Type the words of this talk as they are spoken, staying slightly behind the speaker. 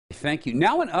Thank you.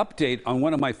 Now an update on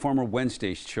one of my former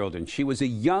Wednesday's children. She was a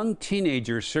young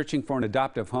teenager searching for an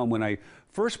adoptive home when I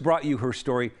first brought you her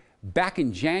story back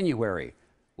in January.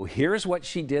 Well, here's what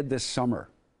she did this summer.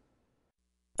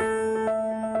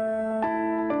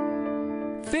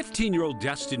 15-year-old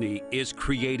Destiny is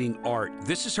creating art.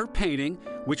 This is her painting,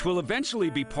 which will eventually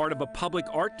be part of a public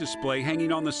art display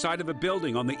hanging on the side of a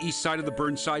building on the east side of the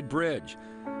Burnside Bridge.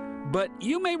 But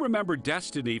you may remember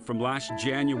Destiny from last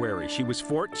January. She was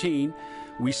 14.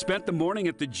 We spent the morning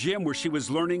at the gym where she was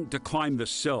learning to climb the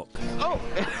silk. Oh!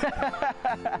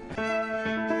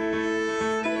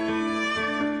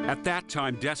 At that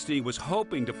time, Destiny was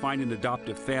hoping to find an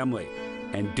adoptive family.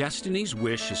 And Destiny's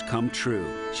wish has come true.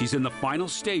 She's in the final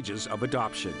stages of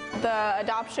adoption. The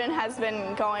adoption has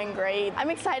been going great. I'm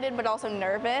excited but also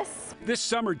nervous. This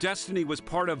summer, Destiny was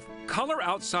part of Color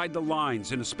Outside the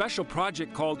Lines in a special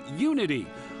project called Unity,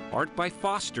 art by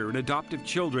foster and adoptive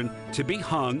children to be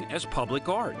hung as public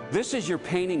art. This is your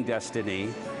painting,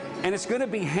 Destiny, and it's going to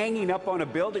be hanging up on a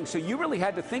building. So you really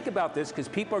had to think about this because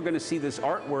people are going to see this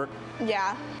artwork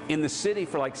in the city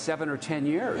for like 7 or 10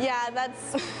 years. Yeah,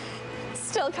 that's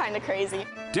still kind of crazy.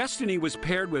 Destiny was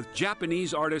paired with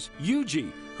Japanese artist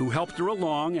Yuji, who helped her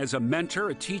along as a mentor,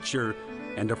 a teacher,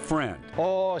 and a friend.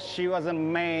 Oh, she was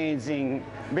amazing,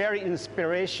 very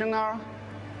inspirational,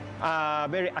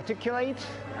 very articulate,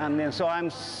 and then so I'm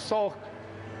so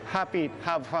happy to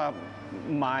have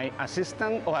my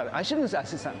assistant, or I shouldn't say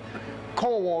assistant,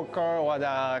 co-worker or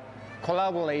the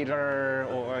collaborator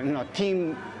or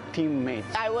teammate.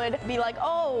 I would be like,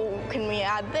 oh, can we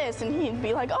add this? And he'd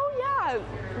be like, oh yeah,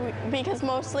 because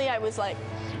mostly I wasn't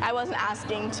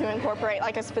asking to incorporate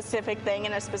like a specific thing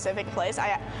in a specific place.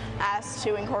 I asked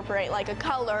to incorporate like a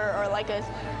color or like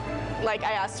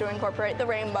I asked to incorporate the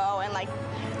rainbow and like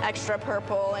extra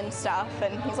purple and stuff.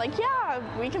 And he's like, yeah,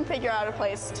 we can figure out a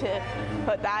place to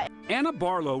put that. Anna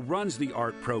Barlow runs the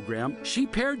art program. She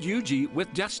paired Yuji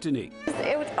with Destiny.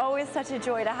 It was always such a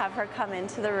joy to have her come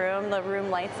into the room. The room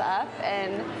lights up,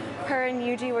 and her and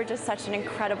Yuji were just such an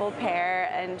incredible pair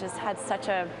and just had such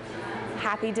a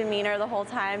happy demeanor the whole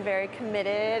time, very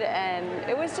committed, and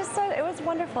it was just it was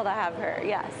wonderful to have her.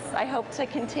 Yes, I hope to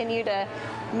continue to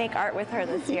make art with her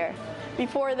this year.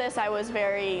 Before this, I was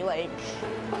very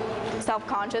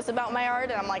self-conscious about my art,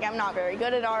 and I'm like, I'm not very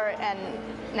good at art, and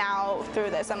now through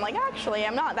this, I'm like, actually,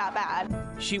 I'm not that bad.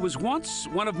 She was once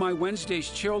one of my Wednesday's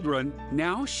children.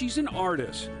 Now she's an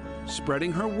artist,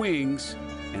 spreading her wings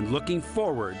and looking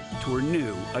forward to her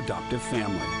new adoptive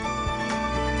family.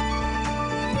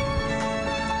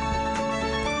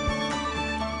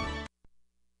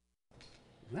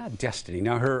 Destiny.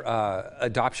 Now her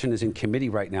adoption is in committee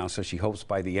right now, so she hopes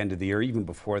by the end of the year, even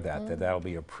before that, that'll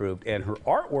be approved. And her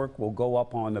artwork will go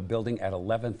up on the building at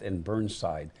 11th and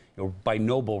Burnside, by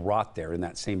Noble Rot there in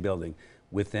that same building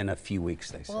within a few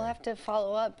weeks, they say. We'll have to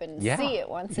follow up and see it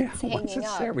once it's hanging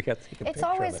up. There, we got to take a it's picture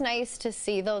always of it. Nice to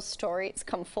see those stories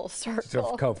come full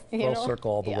circle. Full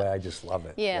circle all the way. I just love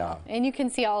it. Yeah, and you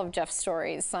can see all of Jeff's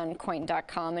stories on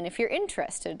KOIN.com, and if you're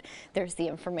interested, there's the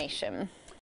information.